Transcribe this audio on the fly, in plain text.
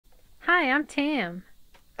Hi, I'm Tam,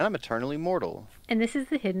 And I'm eternally mortal. and this is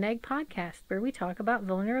the Hidden Egg Podcast, where we talk about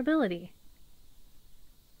vulnerability.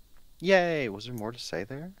 Yay! Was there more to say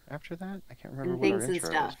there after that? I can't remember And what our things and intro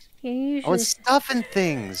is. stuff. You Oh, and usually stuff and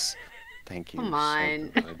things! Thank you. Come So on.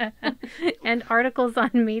 good. and articles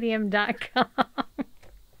on medium.com.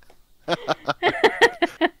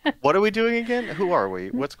 What are we doing again? Who are we?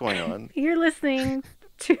 What's going on? You're listening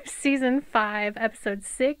to season 5, episode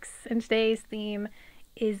 6, and today's theme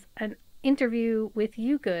is an interview with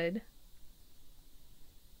You Good.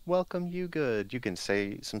 Welcome, you good. You can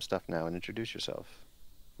say some stuff now and introduce yourself.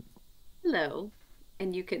 Hello.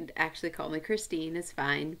 And you could actually call me Christine, is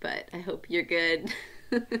fine, but I hope you're good.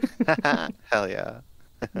 Hell yeah.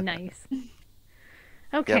 Nice.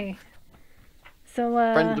 Okay. So,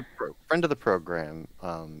 Friend of the program,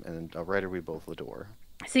 and a writer we both adore.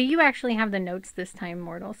 so you actually have the notes this time,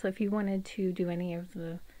 Mortal. So if you wanted to do any of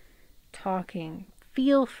the talking,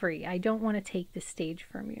 feel free. I don't want to take the stage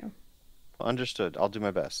from you. Understood. I'll do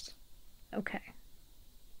my best. Okay.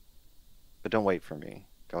 But don't wait for me.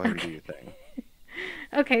 Go ahead and do your thing.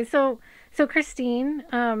 Okay, so Christine,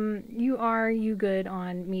 you are You Good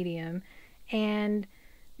on Medium, and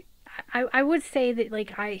I would say that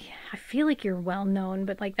like I feel like you're well known,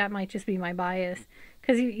 but like that might just be my bias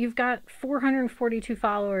because you've got 442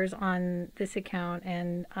 followers on this account,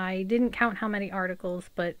 and I didn't count how many articles,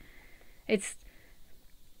 but it's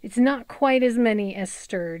not quite as many as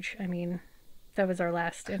Sturge. I mean, that was our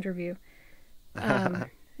last interview.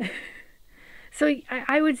 So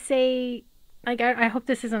I would say, like, I hope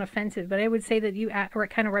this isn't offensive, but I would say that you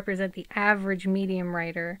kind of represent the average medium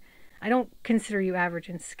writer. I don't consider you average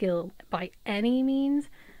in skill by any means,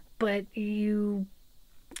 but you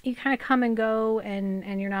kind of come and go,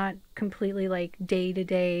 and you're not completely like day to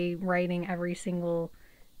day writing every single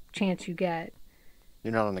chance you get.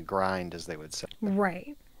 You're not on the grind, as they would say.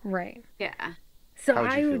 Right, right. Yeah. So How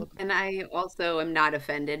would you feel about And I also am not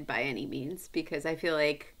offended by any means because I feel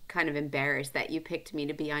like kind of embarrassed that you picked me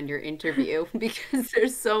to be on your interview because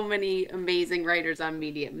there's so many amazing writers on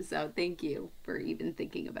Medium. So thank you for even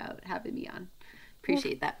thinking about having me on.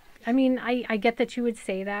 Appreciate that. I mean, I get that you would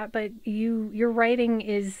say that, but your writing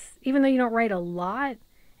is, even though you don't write a lot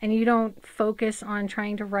and you don't focus on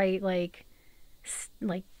trying to write like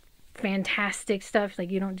fantastic stuff,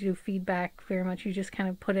 like you don't do feedback very much, you just kind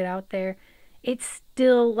of put it out there. It's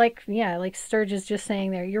still like, yeah, like Sturge is just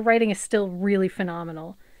saying there, your writing is still really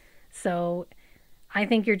phenomenal. So I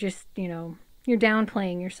think you're just, you're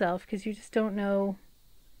downplaying yourself because you just don't know,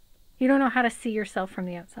 how to see yourself from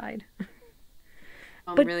the outside.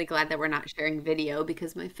 I'm But really glad that we're not sharing video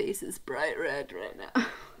because my face is bright red right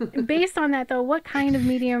now. based on that, though, what kind of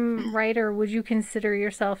medium writer would you consider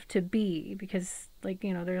yourself to be? Because, like,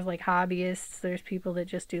 there's like hobbyists, there's people that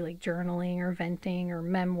just do like journaling or venting or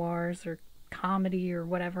memoirs or comedy or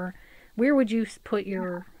whatever. Where would you put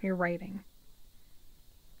your writing?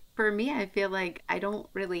 For me, I feel like I don't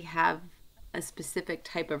really have a specific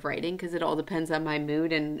type of writing because it all depends on my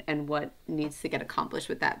mood and what needs to get accomplished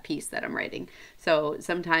with that piece that I'm writing. So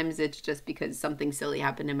sometimes it's just because something silly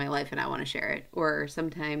happened in my life and I want to share it. Or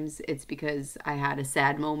sometimes it's because I had a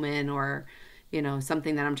sad moment or,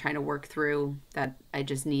 something that I'm trying to work through that I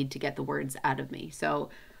just need to get the words out of me. So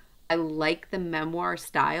I like the memoir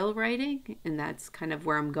style writing, and that's kind of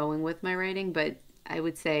where I'm going with my writing. But I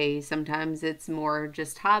would say sometimes it's more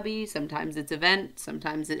just hobby, sometimes it's event,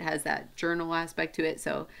 sometimes it has that journal aspect to it.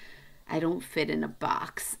 So I don't fit in a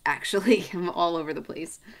box, actually. I'm all over the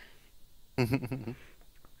place.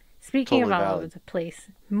 Speaking of Totally all over valid. the place,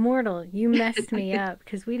 Mortal, you messed me up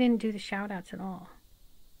because we didn't do the shout outs at all.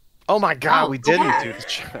 Oh my god, Oh, we didn't yeah. do the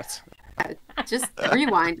chat. Just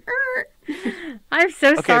rewind. I'm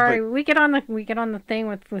so Okay, sorry. but We get on the thing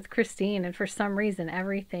with Christine, and for some reason,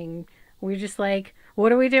 everything we're just like,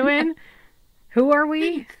 what are we doing? Who are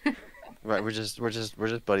we? right, we're just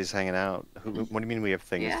buddies hanging out. What do you mean we have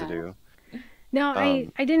things to Yeah. do? No,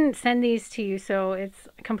 Um, I didn't send these to you, so it's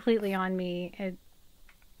completely on me.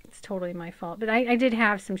 It's totally my fault. But I did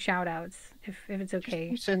have some shout outs, if it's you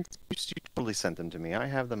okay. sent you totally sent them to me. I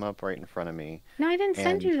have them up right in front of me, No, I didn't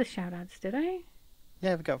send and you the shout outs, did I?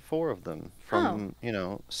 yeah, I've got four of them Oh, from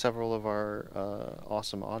several of our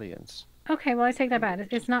awesome audience. okay. Well, I take that back.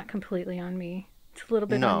 It's not completely on me. It's a little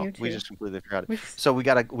bit on No, you we too. just completely forgot it. We just, So we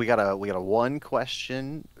got a one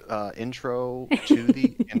question intro to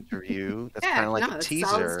the interview. That's kind Yeah, of like a no, it's a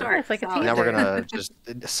solid teaser. yeah, start. it's like a And now Solid we're teaser. start. gonna just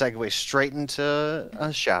segue straight into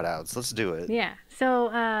shout outs. Let's do it. Yeah. So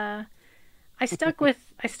I stuck with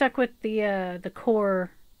the core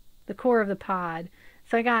of the pod.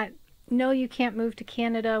 So I got No You Can't Move to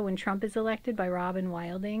Canada When Trump is Elected by Robin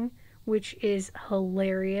Wilding, which is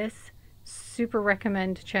hilarious super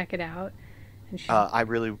recommend to check it out. And she's I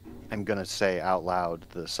really am gonna say out loud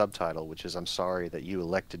the subtitle, which is "I'm sorry that you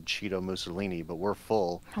elected Cheeto Mussolini, but we're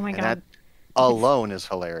full," oh my and that god, it's alone is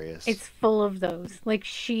hilarious. it's full of those. Like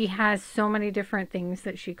she has so many different things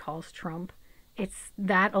that she calls Trump. It's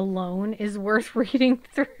that alone is worth reading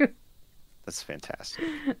through. That's fantastic.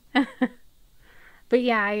 But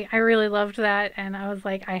yeah, I really loved that, and I was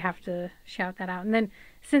like, I have to shout that out. And then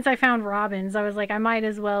since I found Robbins, I was like, I might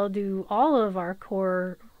as well do all of our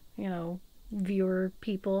core, you know, viewer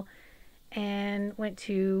people, and went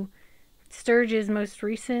to Sturge's most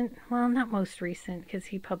recent. Well, not most recent because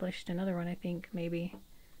he published another one, I think maybe.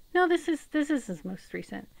 No, this is his most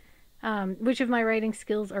recent. Which of my writing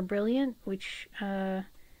skills are brilliant? Which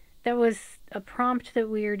that was a prompt that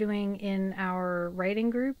we are doing in our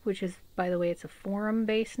writing group, which is, by the way, it's a forum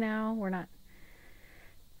base now. We're not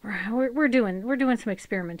we're doing some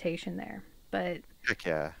experimentation there, but Heck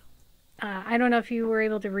yeah. I don't know if you were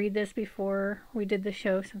able to read this before we did the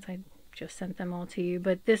show, since I just sent them all to you.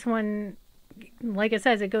 But this one, like it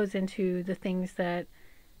says, it goes into the things that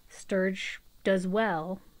Sturge does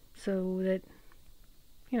well, so that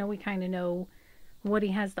we kind of know what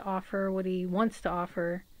he has to offer, what he wants to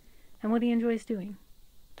offer, and what he enjoys doing.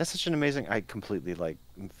 That's such an amazing. I completely like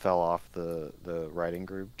fell off the writing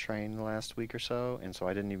group train last week or so, and so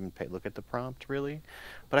I didn't even look at the prompt really.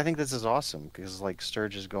 But I think this is awesome because like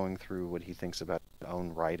Sturge is going through what he thinks about his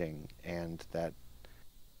own writing and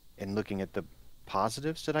looking at the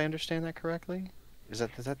positives. Did I understand that correctly? Is that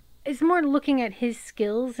It's more looking at his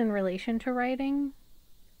skills in relation to writing.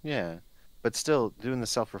 yeah? But still, doing the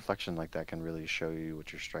self-reflection like that can really show you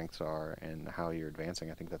what your strengths are and how you're advancing.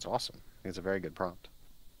 I think that's awesome. I think it's a very good prompt.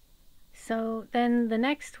 So then the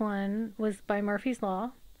next one was by Murphy's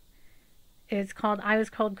Law. It's called I Was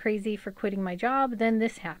Called Crazy for Quitting My Job, Then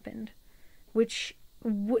This Happened. Which,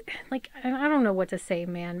 like, I don't know what to say,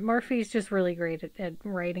 man. Murphy's just really great at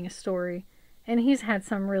writing a story. And he's had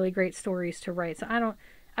some really great stories to write. So I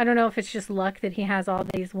don't know if it's just luck that he has all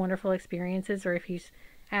these wonderful experiences, or if he's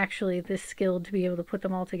actually this skilled to be able to put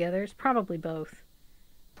them all together. It's probably both.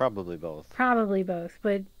 Probably both. Probably both.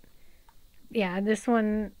 But yeah, this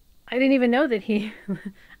one, I didn't even know that he,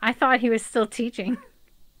 I thought he was still teaching.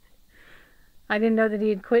 I didn't know that he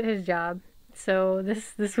had quit his job. So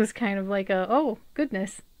this was kind of like oh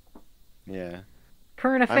goodness, Yeah.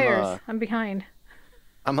 current I'm affairs. I'm behind.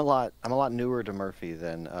 I'm a lot newer to Murphy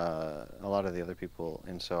than a lot of the other people,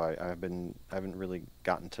 and so I haven't really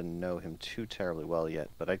gotten to know him too terribly well yet.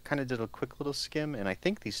 But I kind of did a quick little skim, and I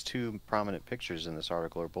think these two prominent pictures in this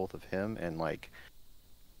article are both of him and like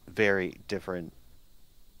very different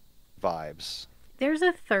vibes. There's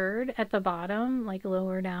a third at the bottom, like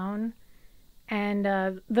lower down, and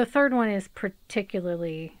the third one is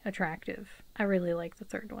particularly attractive. I really like the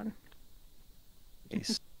third one.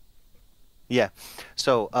 Nice. Yeah.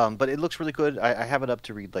 So, but it looks really good. I have it up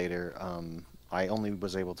to read later. I only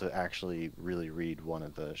was able to actually really read one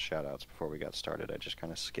of the shout outs before we got started. I just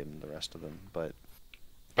kind of skimmed the rest of them. But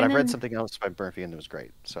And I've read then something else by Murphy and it was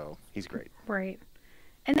great. So he's great. right,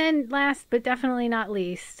 and then last but definitely not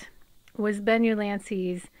least was Ben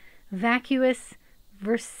Ulanci's vacuous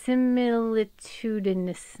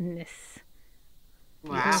verisimilitudinousness.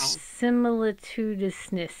 Wow. Yes.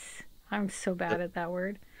 Verisimilitudinousness. I'm so The, bad at that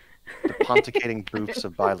word. the pontificating proofs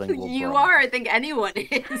of bilingual You brawn. are. I think anyone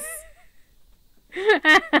is.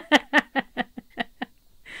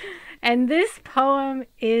 And this poem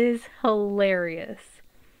is hilarious.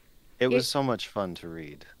 It was It so much fun to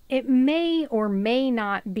read. it may or may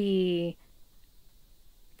not be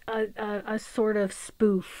a sort of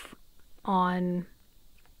spoof on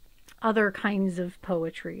other kinds of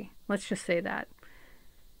poetry. Let's just say that.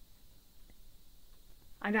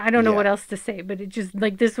 I don't know Yeah. what else to say, but it just,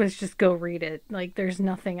 like, this one's just go read it. Like, there's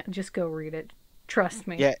nothing, just go read it. Trust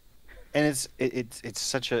me. Yeah, and it's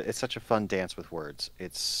such a fun dance with words.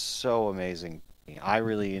 It's so amazing. I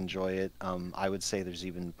really enjoy it. I would say there's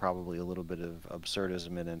even probably a little bit of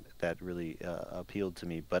absurdism in it that really appealed to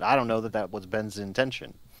me, but I don't know that that was Ben's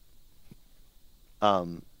intention. I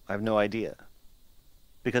have no idea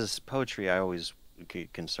because poetry, I always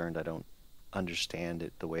get concerned I don't understand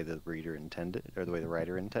it the way the reader intended or the way the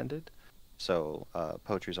writer intended. So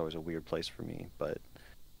poetry is always a weird place for me, but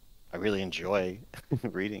I really enjoy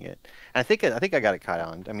reading it. And I think I got it caught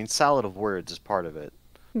on. I mean, salad of words is part of it.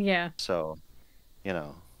 Yeah, So, you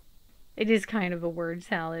know, it is kind of a word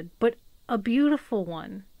salad, but a beautiful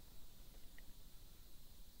one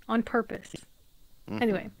on purpose.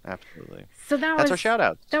 Anyway, absolutely. so that That's our was shout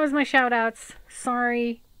outs. that was my shout outs.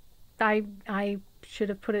 Sorry, I should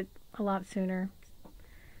have put it a lot sooner.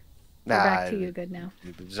 We're back Nah, to you good now.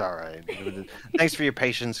 it's all right. Thanks for your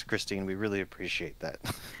patience, Christine. We really appreciate that.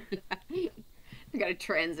 I got to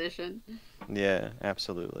transition. Yeah,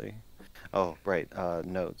 absolutely. Oh, right.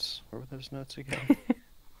 Notes. Where were those notes again?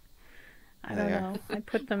 I There don't they are. know. I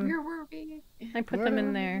put them. Where were we? I put What them are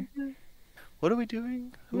in we there. doing? What are we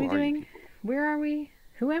doing? What are Who we are you doing? people? Where are we?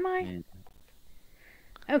 Who am I? Mm.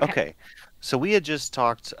 Okay. Okay, so we had just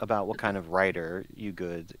talked about what kind of writer you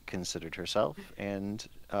good considered herself, and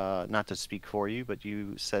not to speak for you, but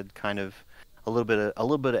you said kind of a little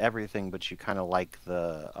bit of everything, but you kind of like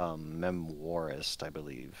the memoirist, I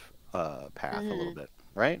believe, path a little Hmm. bit,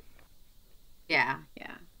 right? Yeah,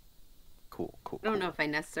 yeah. Cool, cool, I don't know cool. if I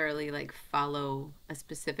necessarily like follow a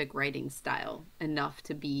specific writing style enough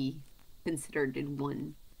to be considered in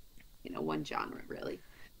one, one genre really.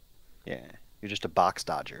 Yeah, you're just a box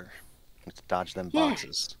dodger. Let's dodge them Yeah,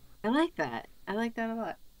 boxes. I like that. I like that a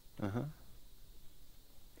lot. Uh-huh.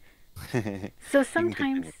 So You can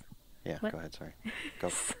sometimes, continue. Yeah, what? go ahead, sorry.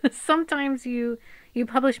 Go. Sometimes you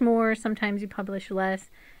publish more. Sometimes you publish less.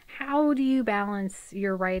 How do you balance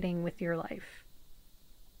your writing with your life?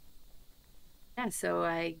 Yeah, so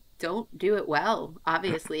I don't do it well,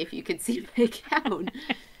 obviously, if you could see my account.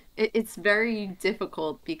 It's very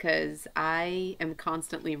difficult because I am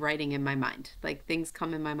constantly writing in my mind. Like things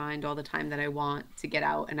come in my mind all the time that I want to get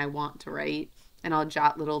out and I want to write. And I'll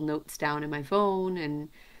jot little notes down in my phone and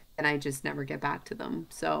I just never get back to them.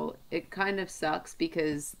 So it kind of sucks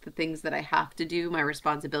because the things that I have to do, my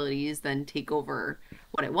responsibilities, then take over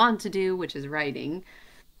what I want to do, which is writing.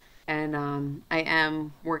 And I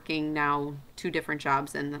am working now two different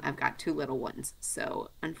jobs, and I've got two little ones.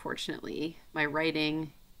 So unfortunately, my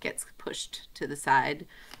writing gets pushed to the side.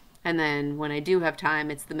 And then when I do have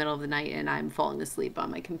time, it's the middle of the night and I'm falling asleep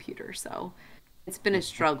on my computer. So it's been a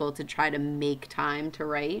struggle to try to make time to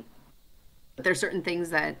write. But there's certain things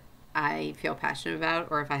that I feel passionate about,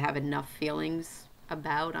 or if I have enough feelings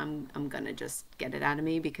about, I'm gonna just get it out of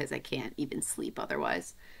me because I can't even sleep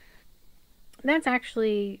otherwise. That's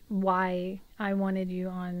actually why I wanted you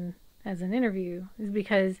on as an interview, is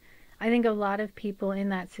because I think a lot of people in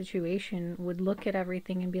that situation would look at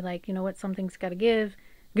everything and be like, you know what, something's got to give.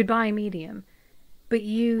 Goodbye, medium. But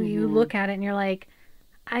you Mm-hmm. look at it and you're like,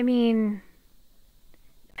 I mean,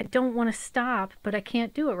 I don't want to stop, but I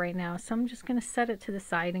can't do it right now. So I'm just going to set it to the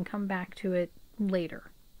side and come back to it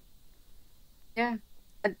later. Yeah.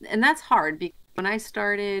 And that's hard because when I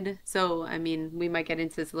started, so I mean, we might get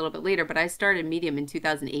into this a little bit later, but I started Medium in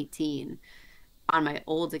 2018 on my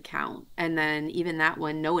old account. And then even that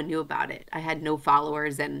one, no one knew about it. I had no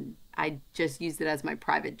followers and I just used it as my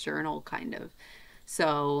private journal kind of.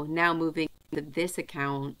 So now moving to this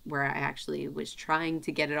account where I actually was trying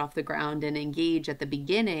to get it off the ground and engage at the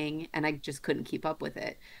beginning and I just couldn't keep up with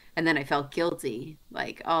it. And then I felt guilty,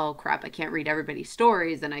 like, oh crap, I can't read everybody's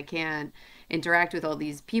stories and I can't interact with all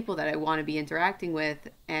these people that I want to be interacting with.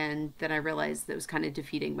 And then I realized that it was kind of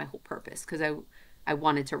defeating my whole purpose because I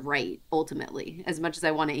wanted to write ultimately. As much as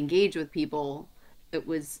I want to engage with people, it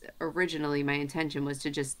was originally my intention was to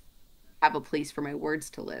just have a place for my words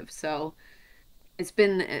to live. So it's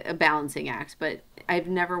been a balancing act, but I've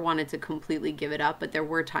never wanted to completely give it up. But there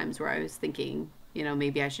were times where I was thinking,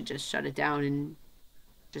 maybe I should just shut it down and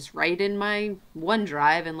just write in my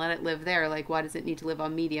OneDrive and let it live there. Like, why does it need to live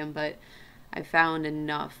on Medium? But I found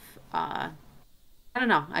enough. I don't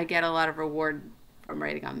know. I get a lot of reward from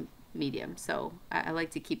writing on Medium, so I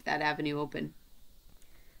like to keep that avenue open.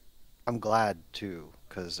 I'm glad too,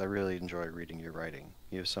 because I really enjoy reading your writing.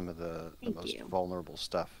 You have some of the Thank most you. vulnerable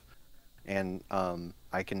stuff. And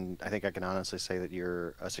I think I can honestly say that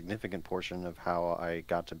you're a significant portion of how I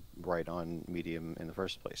got to write on Medium in the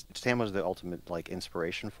first place. Sam was the ultimate like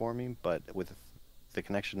inspiration for me, but with the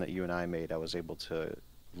connection that you and I made, I was able to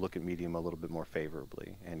look at Medium a little bit more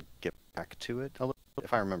favorably and get back to it a little,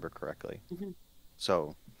 if I remember correctly. Hmm.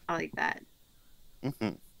 So, I like that.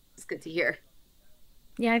 mhm. It's good to hear.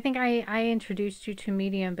 Yeah, I think I introduced you to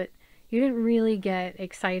Medium, but you didn't really get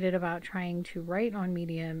excited about trying to write on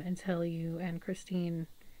Medium until you and Christine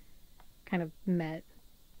kind of met.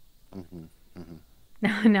 Mhm. Mhm.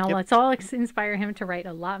 Now Yep. let's all inspire him to write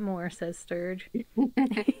a lot more, says Sturge.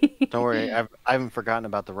 Don't worry, I haven't forgotten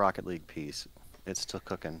about the Rocket League piece. It's still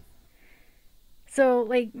cooking. So,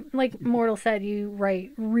 like Mortal said, you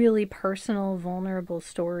write really personal, vulnerable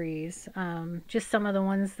stories. Just some of the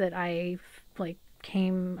ones that I like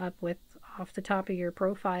came up with off the top of your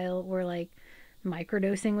profile were like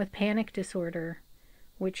microdosing with panic disorder,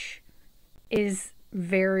 which is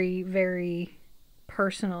very, very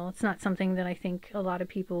personal. It's not something that I think a lot of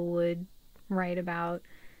people would write about.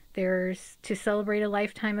 There's to celebrate a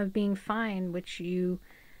lifetime of being fine, which you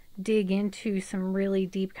dig into some really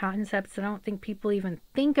deep concepts that I don't think people even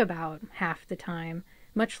think about half the time,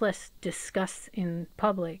 much less discuss in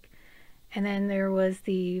public. And then there was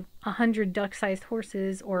the 100 duck-sized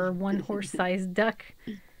horses or one horse-sized duck,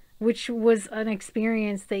 which was an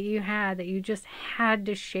experience that you had that you just had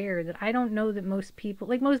to share, that I don't know that most people,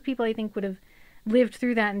 like most people I think would have lived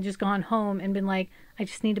through that and just gone home and been like, I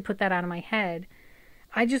just need to put that out of my head.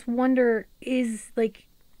 I just wonder, is like,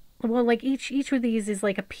 well, like each of these is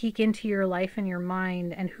like a peek into your life and your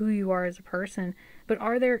mind and who you are as a person, but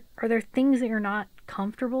are there things that you're not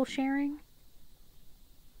comfortable sharing?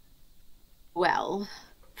 Well,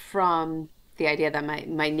 from the idea that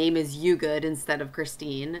my name is You Good instead of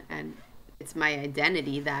Christine, and it's my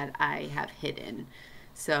identity that I have hidden.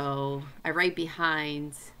 So I write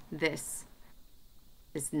behind this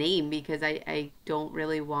this name because I don't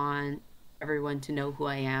really want everyone to know who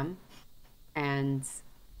I am. And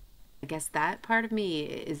I guess that part of me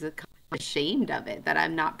is kind of ashamed of it, that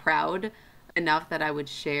I'm not proud enough that I would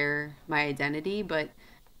share my identity, but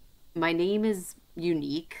my name is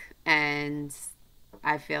unique, and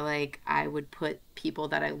I feel like I would put people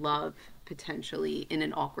that I love potentially in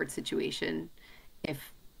an awkward situation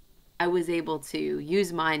if I was able to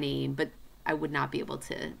use my name, but I would not be able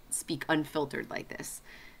to speak unfiltered like this,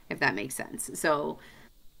 if that makes sense. So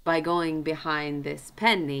by going behind this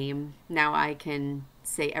pen name, now I can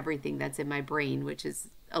say everything that's in my brain, which is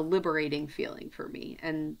a liberating feeling for me.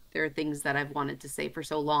 And there are things that I've wanted to say for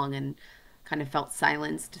so long and kind of felt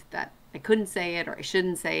silenced, that I couldn't say it or I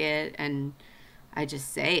shouldn't say it. And I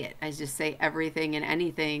just say it. I just say everything and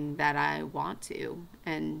anything that I want to.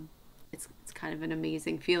 And it's kind of an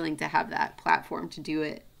amazing feeling to have that platform to do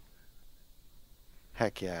it.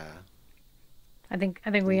 Heck yeah. I think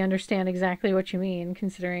we understand exactly what you mean,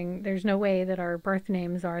 considering there's no way that our birth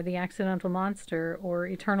names are the accidental monster or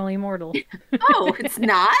eternal immortal. Oh, it's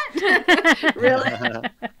not? Really?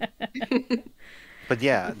 But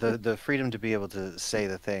yeah, the freedom to be able to say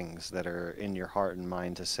the things that are in your heart and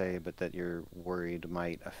mind to say, but that you're worried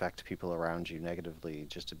might affect people around you negatively,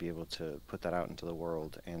 just to be able to put that out into the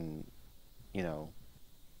world and, you know,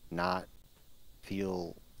 not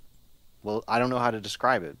feel, well, I don't know how to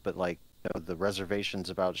describe it, but like, the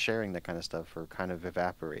reservations about sharing that kind of stuff are kind of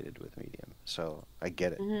evaporated with Medium. So I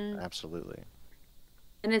get it. Hmm. Absolutely.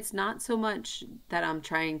 And it's not so much that I'm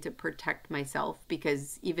trying to protect myself,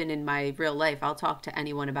 because even in my real life, I'll talk to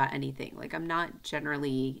anyone about anything. Like, I'm not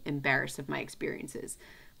generally embarrassed of my experiences,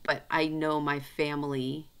 but I know my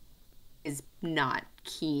family is not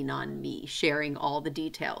keen on me sharing all the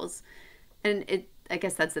details. And I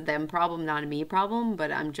guess that's a them problem, not a me problem,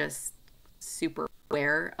 but I'm just super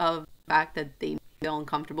aware of the fact that they feel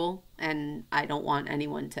uncomfortable, and I don't want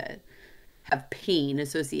anyone to have pain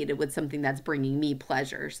associated with something that's bringing me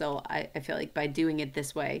pleasure. So I feel like by doing it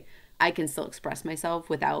this way, I can still express myself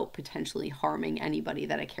without potentially harming anybody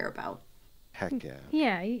that I care about. Heck yeah.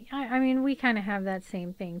 Yeah, I mean, we kind of have that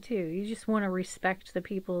same thing too. You just want to respect the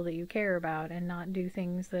people that you care about and not do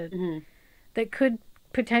things Hmm. that could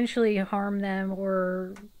potentially harm them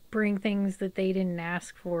or bring things that they didn't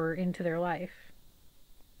ask for into their life.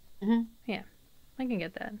 Hmm. Yeah, I can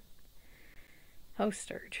get that. Oh,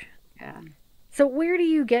 Sturge. Yeah. So, where do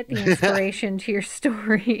you get the inspiration to your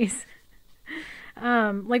stories?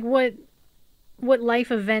 Like what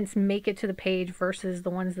life events make it to the page versus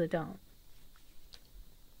the ones that don't?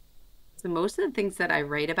 So most of the things that I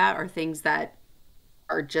write about are things that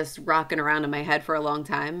are just rocking around in my head for a long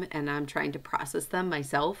time, and I'm trying to process them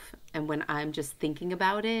myself. And when I'm just thinking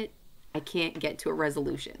about it, I can't get to a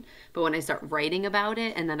resolution. But when I start writing about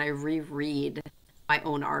it and then I reread my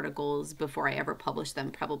own articles before I ever publish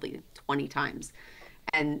them, probably 20 times,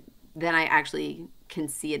 and then I actually can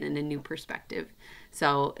see it in a new perspective.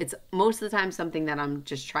 So it's most of the time something that I'm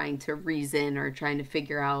just trying to reason or trying to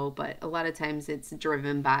figure out, but a lot of times it's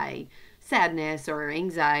driven by sadness or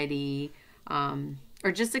anxiety,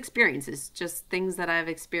 or just experiences, just things that I've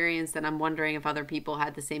experienced, and I'm wondering if other people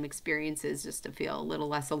had the same experiences, just to feel a little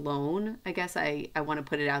less alone. I guess I want to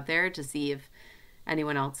put it out there to see if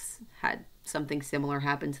anyone else had something similar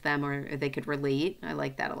happen to them, or they could relate. I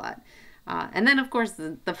like that a lot. And then, of course,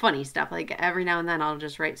 the funny stuff. Like every now and then, I'll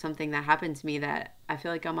just write something that happened to me that I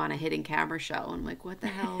feel like I'm on a hidden camera show. I'm like, what the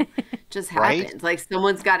hell just Right? happened? Like,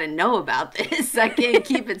 someone's got to know about this. I can't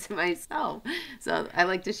keep it to myself. So I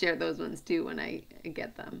like to share those ones too when I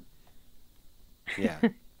get them. Yeah.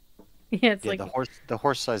 Yeah, it's Yeah, like, the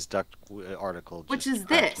horse-sized duck article Which just is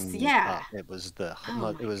cracked this? me Yeah. up. It was Oh it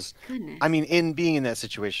my was, I goodness. mean, in being in that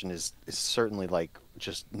situation is certainly like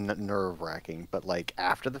just nerve-wracking, but like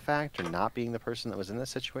after the fact or not being the person that was in that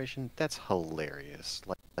situation, that's hilarious.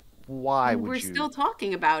 Like why And would we're you? still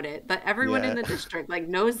talking about it. But everyone in Yeah, the district like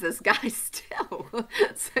knows this guy still.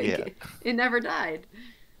 It's like yeah. it never died.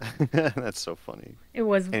 That's so funny. It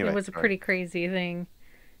Anyway, was a sorry. pretty crazy thing.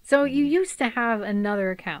 So you Mhm. used to have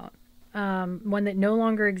another account, one that no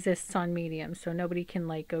longer exists on Medium, so nobody can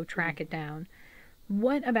like go Mhm. track it down.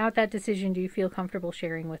 What about that decision do you feel comfortable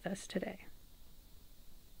sharing with us today?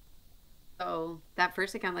 So that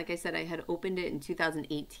first account, like I said, I had opened it in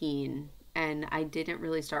 2018 and I didn't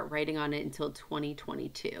really start writing on it until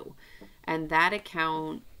 2022. And that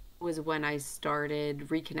account was when I started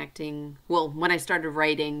reconnecting. Well, when I started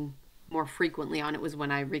writing more frequently on it was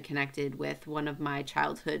when I reconnected with one of my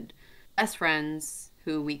childhood best friends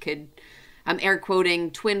who we could, I'm air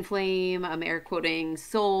quoting twin flame, I'm air quoting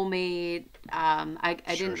soulmate. I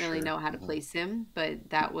Sure, didn't really sure. know how to Hmm. place him, but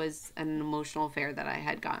that was an emotional affair that I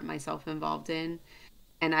had gotten myself involved in.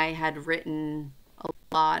 And I had written a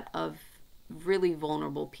lot of really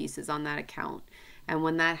vulnerable pieces on that account. And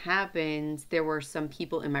when that happened, there were some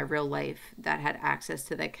people in my real life that had access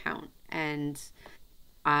to the account. And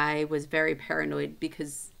I was very paranoid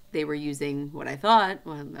because they were using what I thought,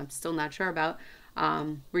 well, I'm still not sure about,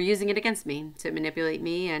 were using it against me to manipulate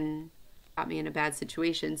me and got me in a bad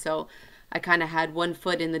situation. So I kind of had one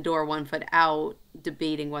foot in the door, one foot out,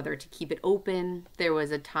 debating whether to keep it open. There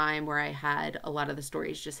was a time where I had a lot of the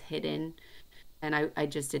stories just hidden and I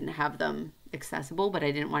just didn't have them accessible, but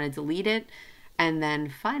I didn't want to delete it. And then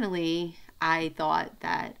finally, I thought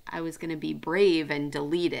that I was going to be brave and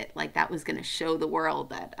delete it. Like that was going to show the world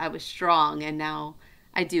that I was strong. And now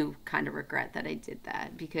I do kind of regret that I did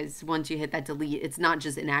that because once you hit that delete, it's not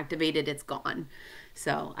just inactivated, it's gone.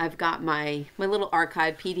 So I've got my little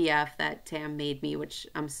archive PDF that Tam made me, which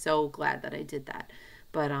I'm so glad that I did that.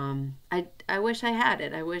 But I wish I had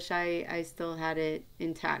it. I wish I still had it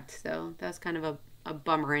intact. So that's kind of a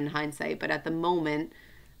bummer in hindsight. But at the moment,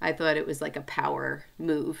 I thought it was like a power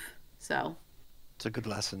move. So It's a good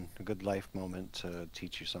lesson, a good life moment to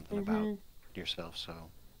teach you something about hmm yourself. So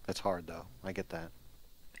that's hard, though. I get that.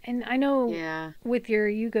 And I know yeah. with your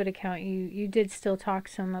You Good account, you did still talk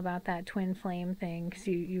some about that twin flame thing because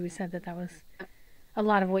you said that that was a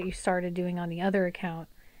lot of what you started doing on the other account.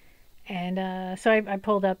 And so I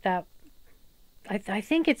pulled up that I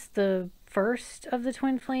think it's the first of the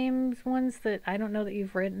twin flames ones that I don't know that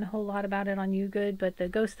you've written a whole lot about it on You Good, but the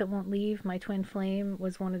ghost that won't leave, my twin flame,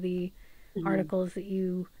 was one of the hmm articles that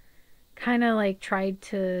you kind of like tried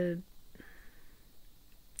to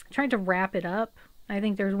wrap it up. I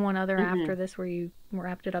think there's one other hmm after this where you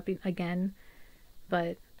wrapped it up again,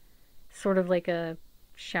 but sort of like a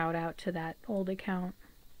shout out to that old account.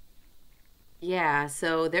 Yeah,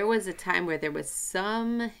 so there was a time where there was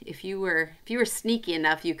some if you were sneaky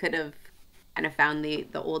enough, you could have kind of found the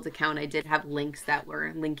old account. I did have links that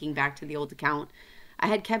were linking back to the old account. I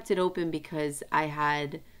had kept it open because I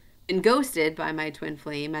had been ghosted by my twin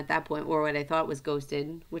flame at that point, or what I thought was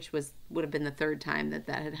ghosted, which was would have been the third time that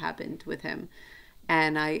that had happened with him.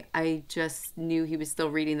 And I just knew he was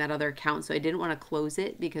still reading that other account, so I didn't want to close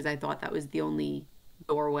it because I thought that was the only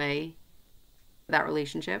doorway for that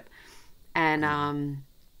relationship. And Hmm.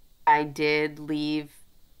 I did leave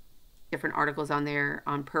different articles on there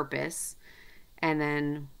on purpose. And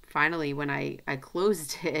then finally, when I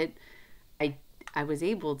closed it, I I was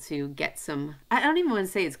able to get some. I don't even want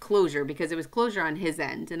to say it's closure because it was closure on his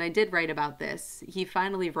end. And I did write about this. He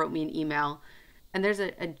finally wrote me an email, and there's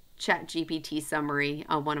a Chat GPT summary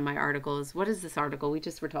on one of my articles. What is this article? We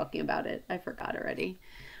just were talking about it. I forgot already.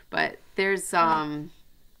 But there's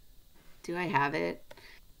do I have it?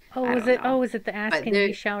 Oh, I was don't it? Oh, know. was it the Ask But and there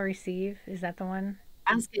Ye Shall Receive? Is that the one?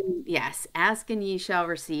 Ask and yes, ask and ye shall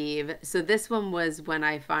receive. So this one was when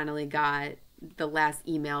I finally got the last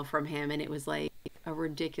email from him, and it was like a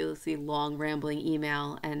ridiculously long, rambling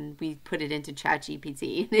email, and we put it into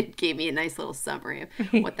ChatGPT, and it gave me a nice little summary of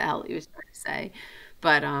what the hell he was trying to say.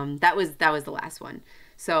 But that was the last one.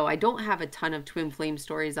 So I don't have a ton of twin flame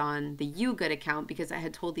stories on the You Good account because I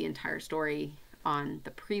had told the entire story on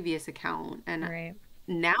the previous account, and Right.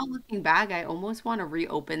 now looking back, I almost want to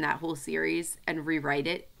reopen that whole series and rewrite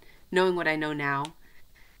it, knowing what I know now.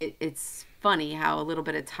 It's funny how a little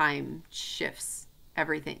bit of time shifts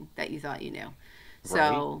everything that you thought you knew.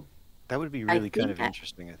 Right? So That would be I really kind think of that,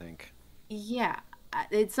 interesting, I think. yeah,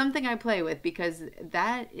 it's something I play with because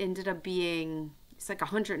that ended up being, it's like a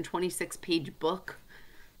 126-page book.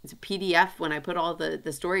 It's a PDF when I put all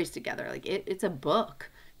the stories together. Like it's a book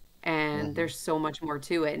and Hmm. there's so much more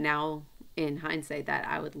to it now in hindsight that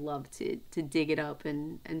I would love to dig it up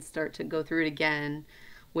and start to go through it again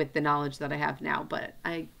with the knowledge that I have now, but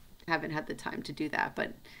I haven't had the time to do that,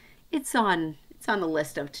 but it's on the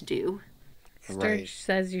list of to do. Right. Sturge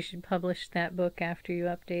says you should publish that book after you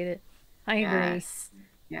update it. I agree. Yes.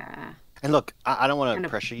 Yeah. And look, I don't want Kind to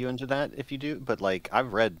of. pressure you into that if you do, but like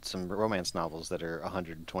I've read some romance novels that are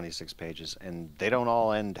 126 pages and they don't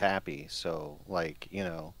all end happy. So like,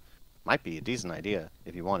 might be a decent idea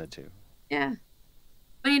if you wanted to. Yeah.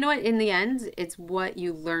 But you know what? In the end, it's what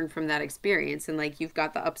you learn from that experience. And like you've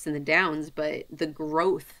got the ups and the downs, but the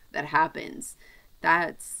growth that happens,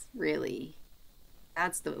 that's really,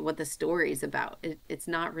 that's what the story is about. It's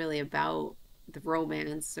not really about the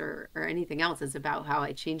romance or anything else. It's about how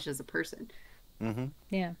I changed as a person. Mm-hmm.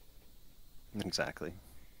 Yeah. Exactly.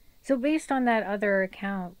 So based on that other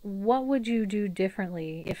account, what would you do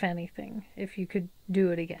differently, if anything, if you could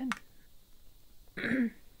do it again?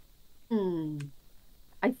 Hmm.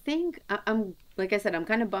 I think I'm, like I said, I'm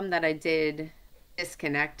kind of bummed that I did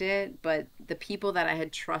disconnect it, but the people that I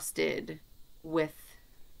had trusted with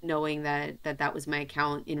knowing that was my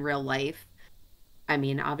account in real life, I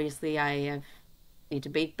mean, obviously need to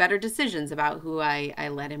make better decisions about who I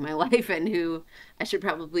let in my life and who I should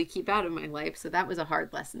probably keep out of my life. So that was a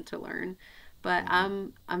hard lesson to learn. But Mm-hmm.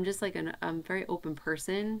 I'm just like I'm a very open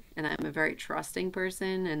person and I'm a very trusting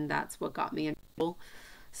person and that's what got me in trouble.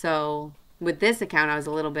 So with this account I was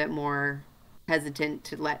a little bit more hesitant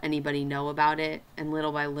to let anybody know about it, and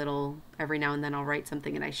little by little every now and then I'll write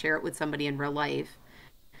something and I share it with somebody in real life,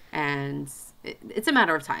 and it's a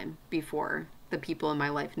matter of time before the people in my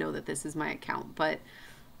life know that this is my account. But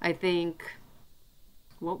I think,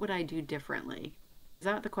 what would I do differently? Is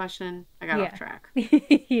that the question? I got off Yeah. track.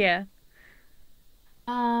 Yeah.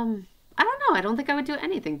 I don't know. I don't think I would do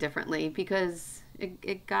anything differently because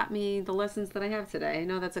it got me the lessons that I have today. I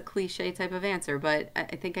know that's a cliche type of answer, but I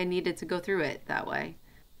think I needed to go through it that way.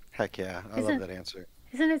 Heck yeah, I love Isn't that answer.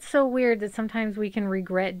 isn't it so weird that sometimes we can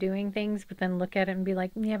regret doing things but then look at it and be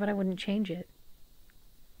like, "Yeah, but I wouldn't change it."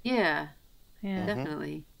 Yeah, Yeah. Mm-hmm.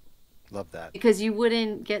 definitely. Love that. Because you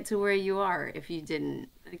wouldn't get to where you are if you didn't.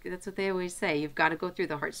 Like, that's what they always say. You've got to go through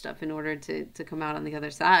the hard stuff in order to come out on the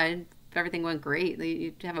other side. If everything went great,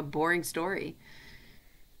 you'd have a boring story.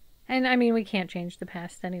 And I mean, we can't change the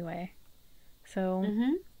past anyway. So,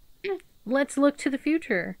 Mm-hmm. Yeah. let's look to the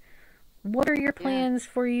future. What are your Yeah. plans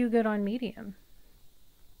for You Good on Medium,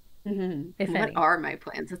 if What any? are my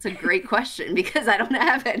plans? That's a great question because I don't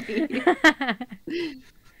have any.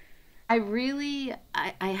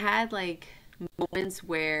 I had like moments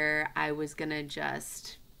where I was gonna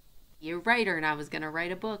just be a writer and I was gonna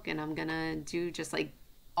write a book and I'm gonna do just like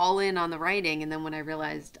all in on the writing. And then when I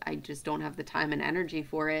realized I just don't have the time and energy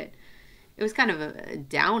for it, it was kind of a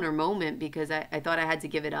downer moment because I thought I had to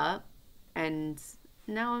give it up. And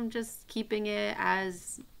now I'm just keeping it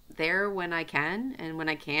as there when I can. And when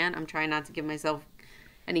I can't, I'm trying not to give myself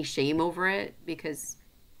any shame over it because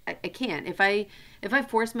I can't. If I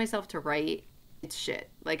force myself to write, it's shit.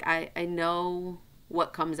 Like I know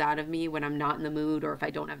what comes out of me when I'm not in the mood or if I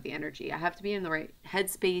don't have the energy. I have to be in the right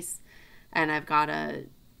headspace and I've got to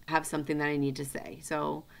have something that I need to say.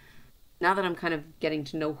 So now that I'm kind of getting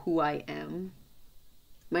to know who I am,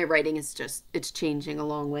 my writing is just it's changing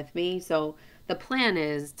along with me. So the plan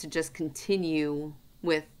is to just continue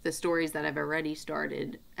with the stories that I've already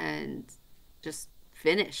started and just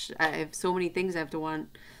finish. I have so many things I have to want.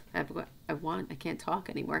 I can't talk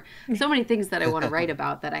anymore. So many things that I want to write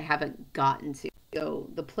about that I haven't gotten to. So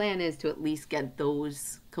the plan is to at least get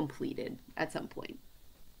those completed at some point.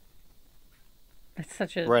 That's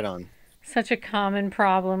such a common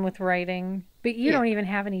problem with writing. But you Yeah. don't even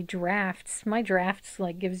have any drafts. My drafts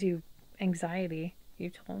like gives you anxiety. You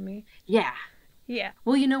told me. Yeah. Yeah.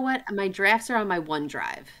 Well, you know what? My drafts are on my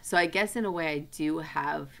OneDrive. So I guess in a way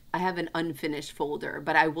I have an unfinished folder,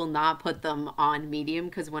 but I will not put them on Medium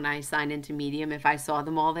because when I sign into Medium, if I saw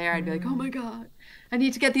them all there, I'd be like, "Oh my Mm. God, I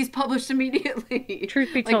need to get these published immediately."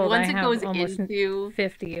 Truth be Like told, I once it have goes almost into,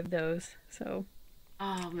 50 of those. So.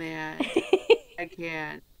 oh man, I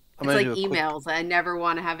can't. I'm It's gonna like do a quick emails. I never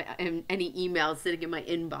want to have any emails sitting in my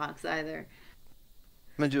inbox either.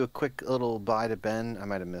 I'm gonna do a quick little bye to Ben. I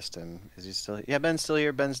might have missed him. Is he still here? Yeah, Ben's still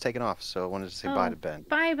here. Ben's taken off, so I wanted to say bye Oh, to Ben.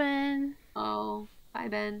 bye, Ben. Oh, bye,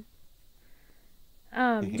 Ben.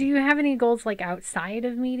 Do you have any goals like outside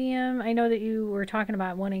of Medium? I know that you were talking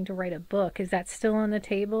about wanting to write a book. Is that still on the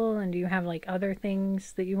table? And do you have like other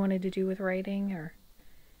things that you wanted to do with writing or?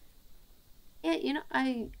 Yeah,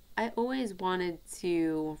 I always wanted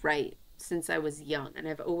to write since I was young, and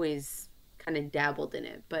I've always kind of dabbled in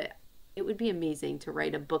it, but it would be amazing to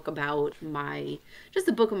write a book about my just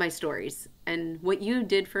a book of my stories. And what you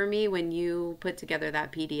did for me when you put together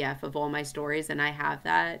that PDF of all my stories and I have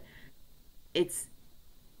that, it's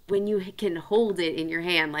when you can hold it in your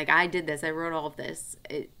hand, like I did this, I wrote all of this,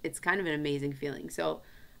 it's kind of an amazing feeling. So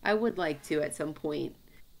I would like to at some point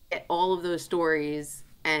get all of those stories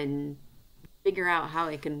and figure out how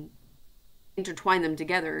I can intertwine them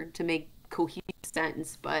together to make cohesive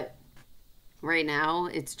sense. But right now,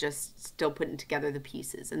 it's just still putting together the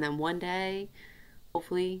pieces. And then one day,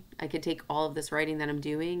 hopefully, I could take all of this writing that I'm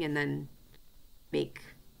doing and then make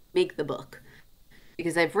make the book.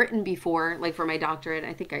 Because I've written before, like for my doctorate,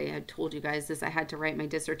 I think I had told you guys this, I had to write my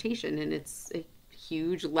dissertation, and it's a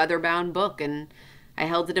huge leather bound book. And I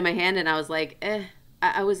held it in my hand and I was like,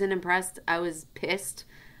 I wasn't impressed. I was pissed.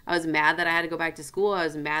 I was mad that I had to go back to school. I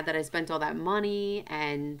was mad that I spent all that money,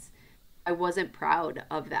 and I wasn't proud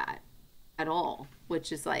of that at all,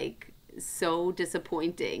 which is like so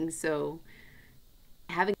disappointing. So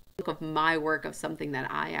having a book of my work, of something that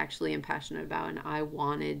I actually am passionate about and I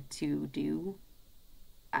wanted to do,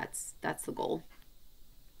 that's the goal.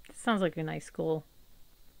 Sounds like a nice goal.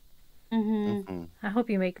 Mm-hmm. Hmm. I hope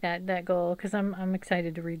you make that goal because I'm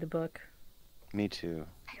excited to read the book. Me too.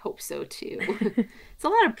 I hope so too. It's a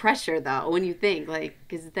lot of pressure though when you think like,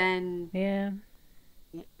 because then Yeah.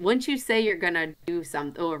 once you say you're gonna do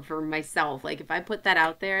something, or for myself, like if I put that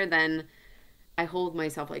out there, then I hold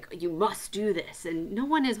myself like, you must do this, and no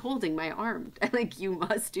one is holding my arm like you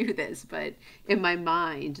must do this. But in my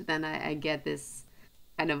mind, then I get this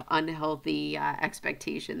kind of unhealthy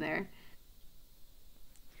expectation there.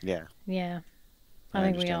 Yeah, Yeah. I I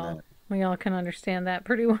think understand that. we all can understand that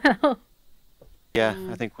pretty well. Yeah,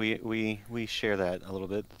 I Mm, think we share that a little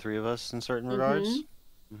bit, the three of us, in certain mm-hmm. regards.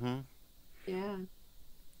 Hmm. Yeah.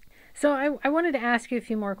 So I wanted to ask you a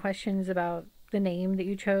few more questions about the name that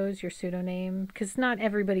you chose, your pseudonym, because not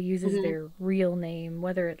everybody uses Mm-hmm. their real name,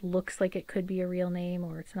 whether it looks like it could be a real name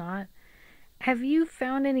or it's not. Have you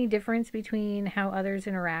found any difference between how others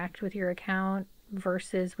interact with your account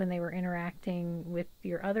versus when they were interacting with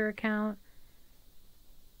your other account?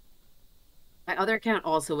 My other account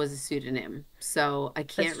also was a pseudonym, so I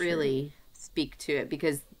That's can't true. really speak to it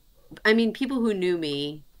because, I mean, people who knew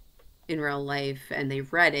me in real life and they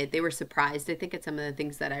read it, they were surprised, I think, at some of the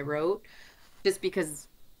things that I wrote, just because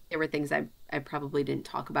there were things I probably didn't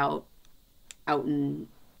talk about out in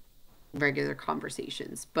regular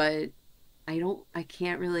conversations. But I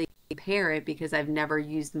can't really compare it because I've never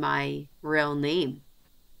used my real name.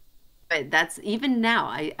 But that's even now,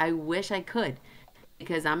 I wish I could,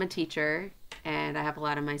 because I'm a teacher and I have a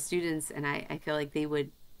lot of my students, and I feel like they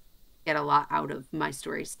would get a lot out of my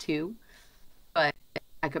stories too. But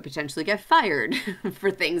I could potentially get fired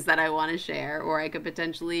for things that I want to share, or I could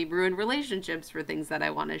potentially ruin relationships for things that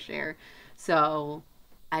I want to share. So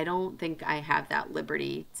I don't think I have that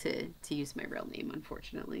liberty to use my real name,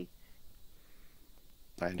 unfortunately.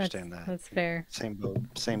 I That's understand that. that's fair. Same boat.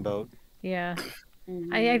 Same boat. Yeah.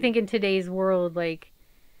 I Hmm. think in today's world, like,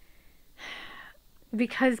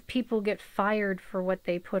 because people get fired for what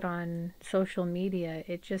they put on social media,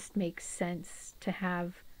 it just makes sense to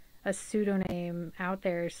have a pseudonym out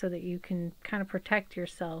there so that you can kind of protect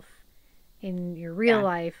yourself in your real Yeah,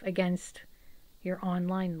 life against your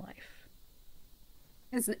online life.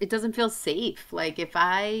 it doesn't feel safe. Like if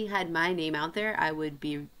I had my name out there, I wouldn't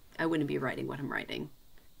be writing what I'm writing.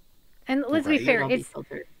 And let's be It Right. would fair, all be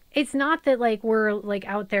filtered. it's not that like we're like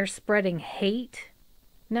out there spreading hate.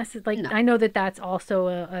 Like No. I know that that's also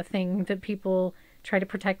a thing that people try to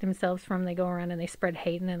protect themselves from. They go around and they spread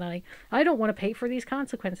hate, and then like, I don't want to pay for these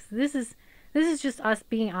consequences. This is just us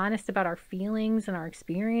being honest about our feelings and our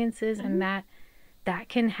experiences, and Mhm. that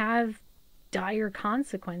can have dire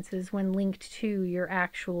consequences when linked to your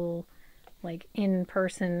actual like in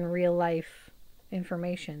person real life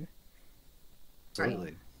information. Right.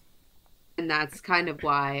 Absolutely. And that's kind of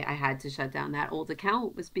why I had to shut down that old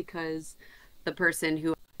account, was because the person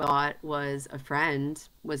who I thought was a friend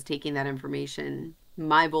was taking that information,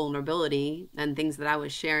 my vulnerability and things that I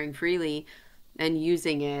was sharing freely, and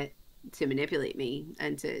using it to manipulate me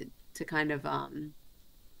and to kind of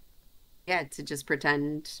yeah, to just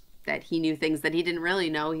pretend that he knew things that he didn't really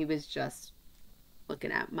know. He was just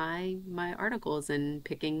looking at my articles and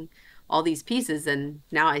picking all these pieces, and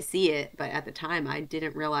now I see it, but at the time I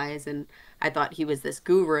didn't realize, and I thought he was this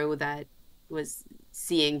guru that was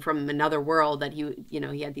seeing from another world, that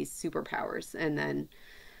he had these superpowers, and then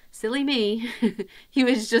silly me, he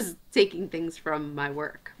was just taking things from my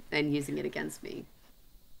work and using it against me.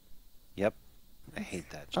 Yep. I That's hate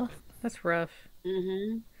that oh, shit. that's rough.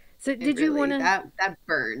 Hmm. So It did you want really, to that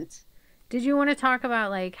burned. talk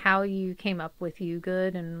about like how you came up with You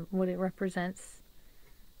Good and what it represents,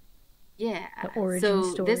 Yeah. the origin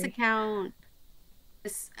So this story? account,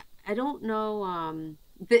 this, I don't know,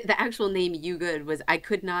 the actual name You Good was, I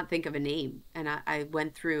could not think of a name, and I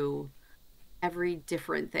went through every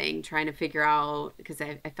different thing trying to figure out, because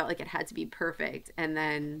I felt like it had to be perfect. And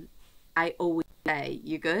then I always say,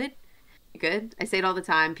 You good? You good? I say it all the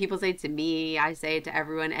time. People say it to me, I say it to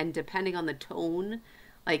everyone, and depending on the tone,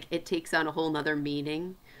 like it takes on a whole nother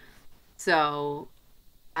meaning. So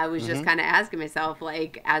I was just Mm-hmm. kind of asking myself,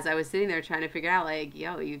 like, as I was sitting there trying to figure out, like,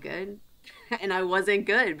 yo, you good? And I wasn't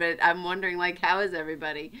good, but I'm wondering, like, how is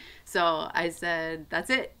everybody? So I said, that's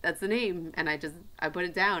it. That's the name. And I put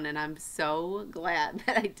it down, and I'm so glad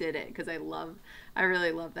that I did it, because I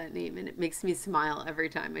really love that name, and it makes me smile every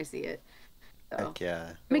time I see it. So Heck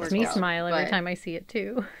yeah, it Makes that's worked me out. awesome. smile every But time I see it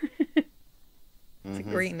too. It's a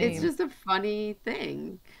Mm-hmm. great it's name. just a funny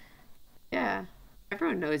thing. Yeah.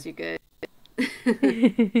 Everyone knows you good.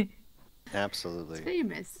 It's Absolutely.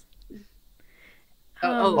 famous.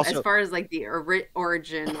 As Also, far as like the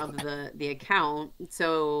origin of the account,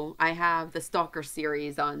 so I have the Stalker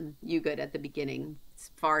series on You Good at the beginning.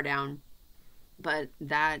 It's far down, but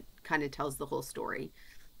that kind of tells the whole story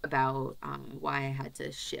about why I had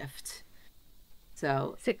to shift.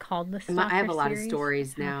 So Is it called the I have Stalker a lot of series?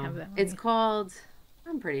 stories I don't have now. that It's one. called,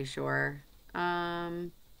 I'm pretty sure.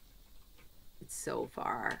 It's so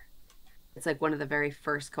far. It's like one of the very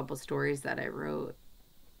first couple stories that I wrote.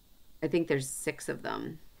 I think there's six of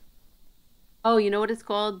them. Oh, you know what it's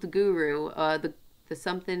called? The Guru. The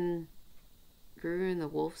something Guru and the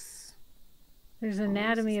Wolves. There's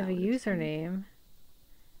Wolves, is Anatomy of that a what it's called? Username.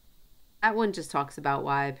 That one just talks about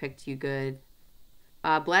why I picked You Good.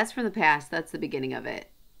 Blast from the Past, that's the beginning of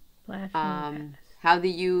it. Blast from the Past. How the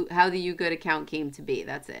You Good account came to be,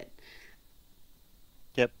 that's it.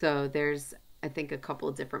 yep. So there's, I think, a couple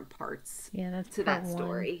of different parts Yeah, that's to part that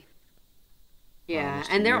one. story. Yeah,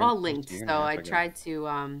 Almost a and they're year, all almost a linked. year and a So half I ago. tried to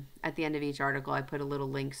at the end of each article I put a little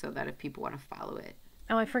link so that if people want to follow it.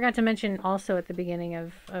 Oh, I forgot to mention also at the beginning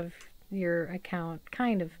of your account,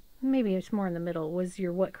 kind of, maybe it's more in the middle, was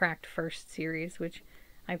your What Cracked First series, which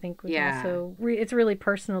I think was Yeah. also it's really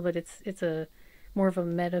personal, but it's a more of a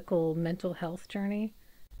medical mental health journey.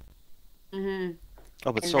 Hmm.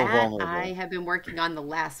 Oh, but And so that I vulnerable. have been working on the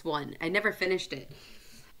last one. I never finished it.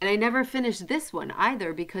 And I never finished this one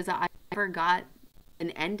either because I never got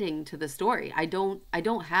an ending to the story. I don't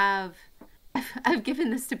have I've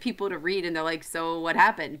given this to people to read and they're like, "So what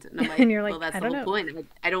happened?" And I'm like, And you're "Well, like, that's I the don't whole know. point.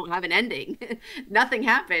 I don't have an ending. Nothing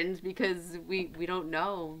happened because we don't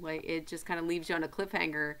know. Like it just kind of leaves you on a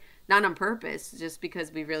cliffhanger, not on purpose, just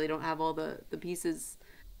because we really don't have all the pieces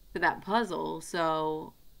to that puzzle.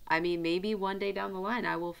 So, I mean, maybe one day down the line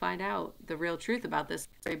I will find out the real truth about this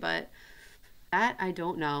story, but that I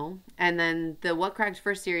don't know. And then the What Cracked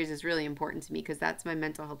First series is really important to me because that's my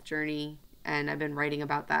mental health journey, and I've been writing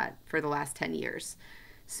about that for the last 10 years.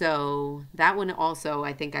 So that one also,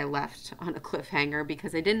 I think I left on a cliffhanger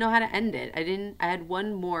because I didn't know how to end it. I had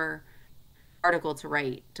one more article to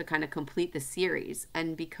write to kind of complete the series.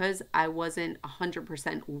 And because I wasn't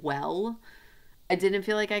 100% well, I didn't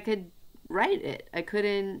feel like I could write it. I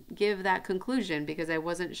couldn't give that conclusion because I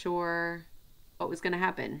wasn't sure what was going to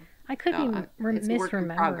happen. I could So be it's a work in misremembering,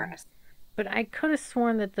 progress. but I could have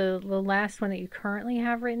sworn that the last one that you currently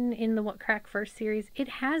have written in the What Cracked First series, it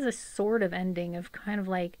has a sort of ending of kind of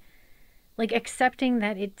like accepting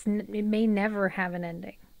that it may never have an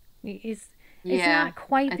ending. It's Yeah, not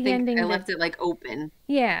quite I the think I ending that left it like open.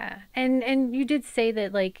 yeah, and you did say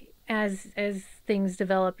that like as things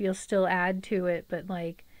develop, you'll still add to it, but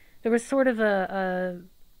like there was sort of a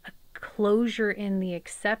closure in the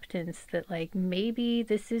acceptance that like maybe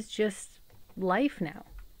this is just life now.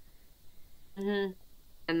 Hmm.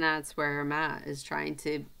 And that's where I'm at, is trying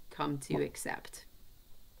to come to accept,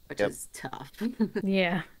 which Yep. is tough.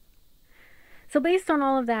 Yeah. So based on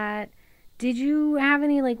all of that, did you have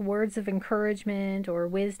any like words of encouragement or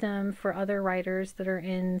wisdom for other writers that are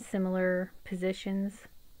in similar positions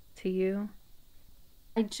to you?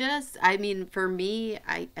 I mean, for me,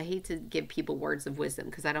 I hate to give people words of wisdom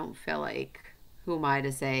because I don't feel like, who am I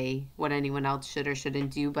to say what anyone else should or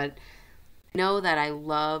shouldn't do, but know that I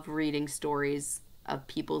love reading stories of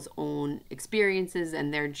people's own experiences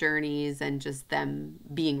and their journeys and just them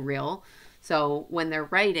being real. So when they're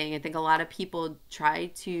writing, I think a lot of people try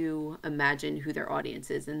to imagine who their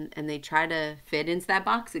audience is, and they try to fit into that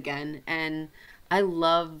box again. And I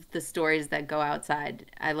love the stories that go outside.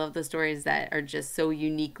 I love the stories that are just so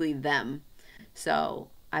uniquely them. So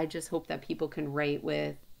I just hope that people can write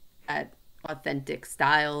with that authentic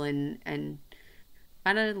style and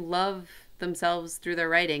kind of love themselves through their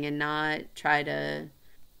writing and not try to,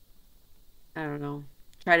 I don't know,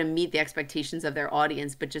 try to meet the expectations of their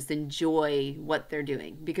audience, but just enjoy what they're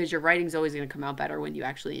doing, because your writing's always going to come out better when you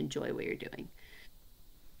actually enjoy what you're doing.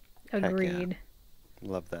 Heck yeah. Agreed.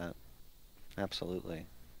 Love that. Absolutely.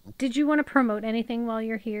 Did you want to promote anything while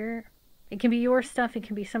you're here? It can be your stuff, it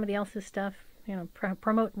can be somebody else's stuff.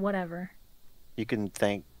 Promote whatever. You can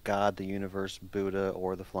thank God, the universe, Buddha,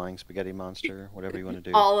 or the flying spaghetti monster, whatever you want to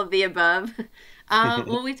do. All of the above.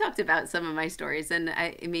 Well, we talked about some of my stories, and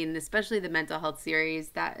I mean, especially the mental health series.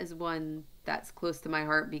 That is one that's close to my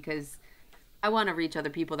heart because I want to reach other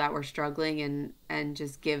people that were struggling and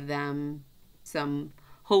just give them some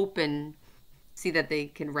hope and see that they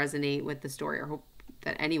can resonate with the story, or hope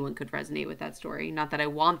that anyone could resonate with that story. Not that I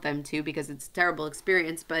want them to, because it's a terrible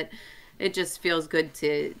experience, but it just feels good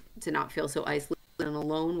to not feel so isolated and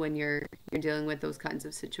alone when you're dealing with those kinds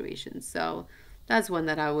of situations. So that's one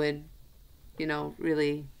that I would,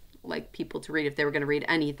 really like people to read if they were going to read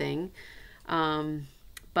anything.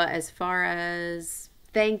 But as far as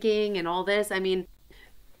thanking and all this, I mean,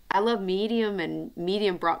 I love Medium, and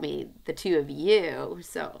Medium brought me the two of you.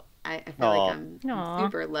 So I feel like Oh, I'm Aw.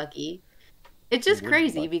 super lucky. It's just you're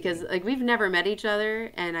crazy because lucky. like we've never met each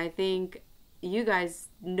other, and I think you guys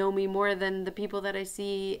know me more than the people that I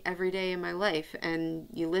see every day in my life. And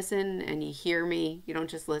you listen and you hear me. You don't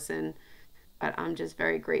just listen, but I'm just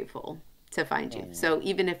very grateful to find you. Oh. So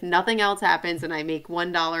even if nothing else happens and I make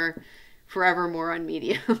 $1 forevermore on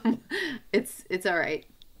Medium, it's all right.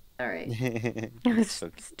 All right. That's so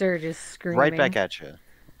cute. Sturgis Right back screaming. at you.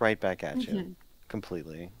 Right back at you.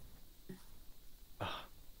 Completely.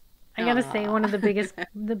 I gotta say, one of Aw.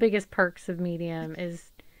 the biggest perks of Medium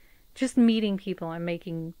is just meeting people and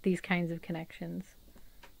making these kinds of connections.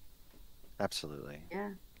 Absolutely. Yeah.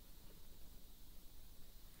 And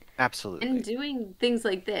Absolutely. doing things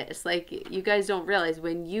like this, like you guys don't realize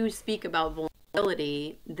when you speak about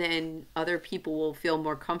vulnerability, then other people will feel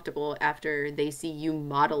more comfortable after they see you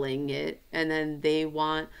modeling it. And then they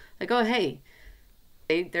want, like, oh, hey,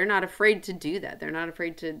 they're not afraid to do that. They're not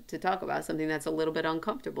afraid to talk about something that's a little bit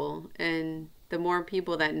uncomfortable. And the more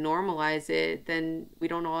people that normalize it, then we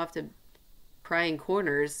don't all have to cry in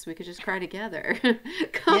corners. We could just cry together.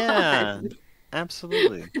 Come Yeah. on.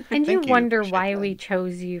 Absolutely. And you Thank you. wonder Appreciate why that. we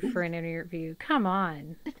chose you for an interview. Come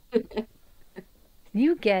on.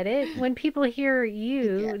 You get it. When people hear You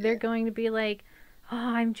you, get they're it. going to be like, oh,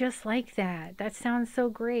 I'm just like that. That sounds so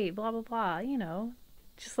great. Blah, blah, blah.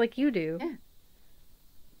 Just like you do. Yeah.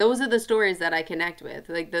 Those are the stories that I connect with.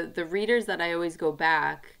 Like the readers that I always go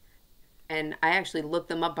back and I actually look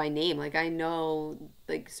them up by name. Like I know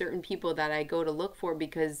like certain people that I go to look for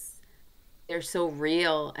because they're so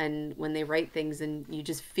real, and when they write things and you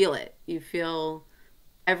just feel it. You feel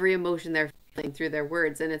every emotion they're feeling through their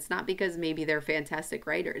words, and it's not because maybe they're fantastic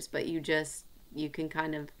writers, but you can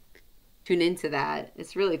kind of tune into that.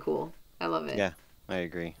 It's really cool. I love it. Yeah, I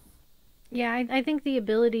agree. Yeah, I think the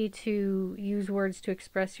ability to use words to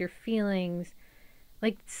express your feelings,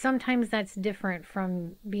 like sometimes that's different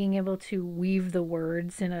from being able to weave the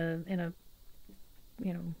words in a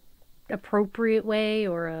you know appropriate way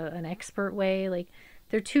or an expert way. Like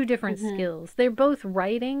they're two different Hmm. skills. They're both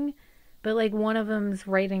writing, but like one of them's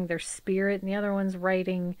writing their spirit and the other one's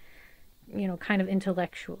writing, kind of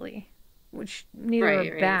intellectually, which neither are Right, right.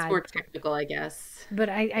 It's bad. more technical, I guess. But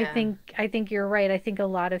I Yeah. think I think you're right. I think a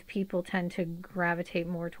lot of people tend to gravitate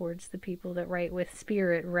more towards the people that write with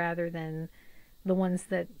spirit rather than the ones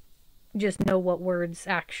that just know what words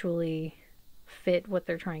actually fit what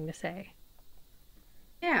they're trying to say.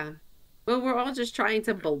 Yeah. Well, we're all just trying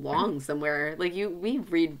to belong somewhere. Like we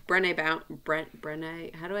read Brené Brown,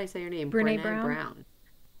 Brené, how do I say your name? Brene Brené Brown? Brown.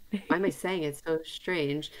 Why am I saying it so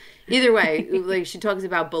strange? Either way, like she talks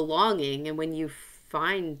about belonging, and when you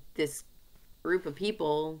find this group of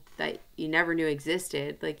people that you never knew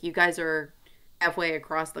existed, like you guys are halfway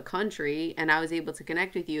across the country, and I was able to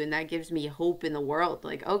connect with you, and that gives me hope in the world.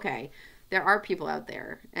 Like, okay, there are people out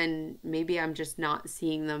there, and maybe I'm just not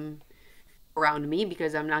seeing them around me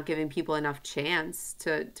because I'm not giving people enough chance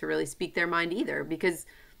to really speak their mind either. Because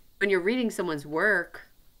when you're reading someone's work,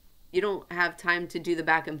 you don't have time to do the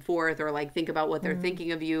back and forth or like think about what they're Mm.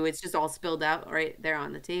 thinking of you. It's just all spilled out right there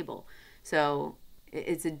on the table. So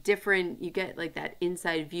it's a different, you get like that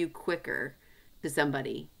inside view quicker to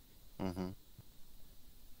somebody. Hmm.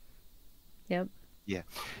 Yep. Yeah,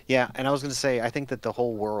 yeah, and I was going to say, I think that the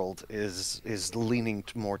whole world is leaning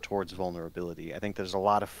more towards vulnerability. I think there's a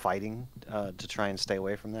lot of fighting to try and stay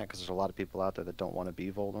away from that because there's a lot of people out there that don't want to be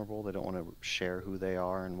vulnerable. They don't want to share who they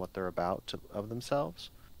are and what they're about of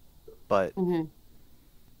themselves. But Hmm.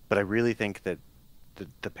 but I really think that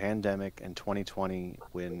the pandemic and 2020,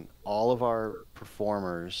 when all of our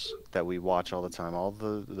performers that we watch all the time, all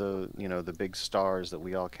the big stars that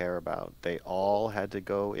we all care about, they all had to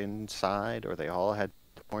go inside or they all had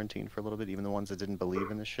to quarantine for a little bit, even the ones that didn't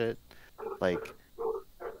believe in the shit. Like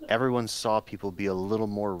everyone saw people be a little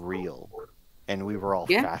more real, and we were all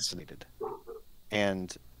Yeah. fascinated.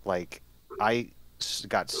 And like I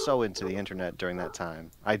got so into the internet during that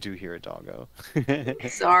time. I do hear a doggo.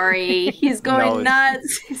 Sorry, he's No, going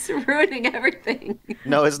nuts. He's ruining everything.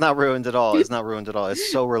 no, it's not ruined at all. It's not ruined at all.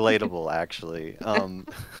 It's so relatable, actually.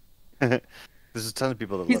 There's a ton of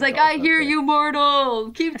people that He's love like, dogs I out hear there. you,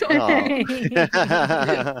 mortal. Keep talking.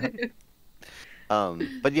 Oh.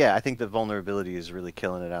 But yeah, I think that vulnerability is really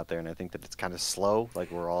killing it out there, and I think that it's kind of slow.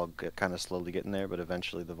 Like we're all kind of slowly getting there, but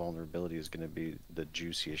eventually the vulnerability is going to be the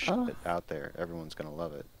juiciest shit Oh. out there. Everyone's going to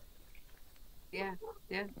love it. Yeah,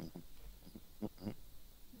 yeah.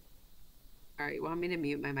 All right, want me to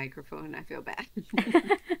mute my microphone? I feel bad.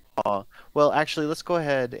 Well, actually, let's go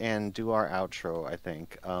ahead and do our outro, I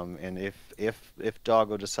think. And if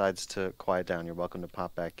Doggo decides to quiet down, you're welcome to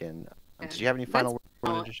pop back in. Yeah. Did you have any final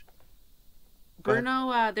words? Go ahead.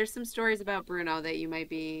 Bruno, there's some stories about Bruno that you might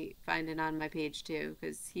be finding on my page too,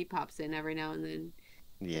 because he pops in every now and then.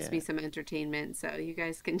 Gives Yeah. me some entertainment, so you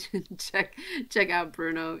guys can check out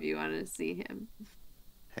Bruno if you want to see him.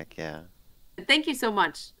 Heck yeah. Thank you so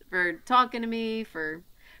much for talking to me, for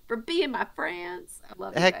being my friends. I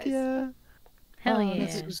love you Heck guys. yeah. Hell Oh, yeah.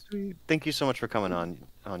 that's so sweet. Thank you so much for coming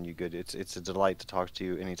on You Good. It's a delight to talk to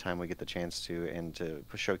you anytime we get the chance to and to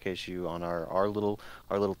showcase you on our little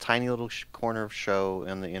tiny little corner of show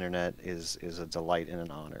on the internet is a delight and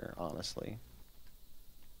an honor, honestly.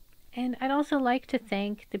 And I'd also like to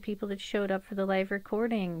thank the people that showed up for the live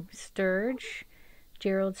recording. Sturge,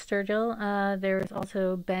 Gerald Sturgill. There was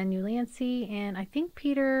also Ben Ulancy, and I think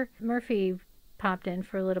Peter Murphy popped in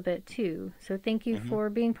for a little bit too. So thank you Hmm. for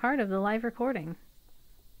being part of the live recording.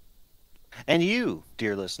 And you,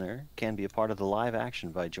 dear listener, can be a part of the live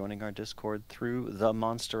action by joining our Discord through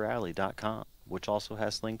themonsteralley.com, which also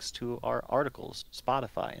has links to our articles,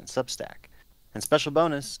 Spotify, and Substack. And special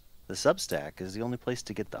bonus, the Substack is the only place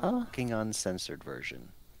to get the fucking uncensored version.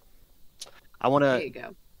 I want There to you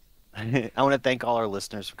go. I want to thank all our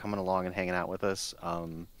listeners for coming along and hanging out with us.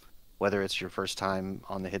 Whether it's your first time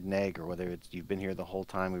on the Hidden Egg or whether you've been here the whole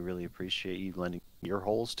time, we really appreciate you lending your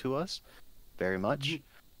holes to us very much.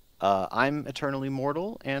 I'm eternally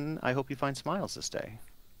mortal, and I hope you find smiles this day.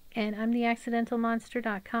 And I'm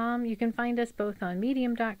theaccidentalmonster.com. You can find us both on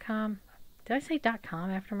medium.com. Did I say .com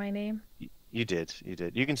after my name? You did.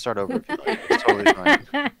 You can start over if you like. It's totally fine.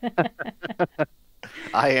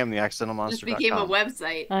 I am This became a theaccidentalmonster.com.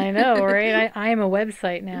 website. I know, right? I am a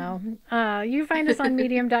website now. You find us on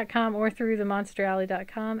medium.com or through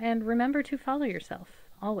themonsteralley.com. And remember to follow yourself,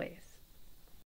 always.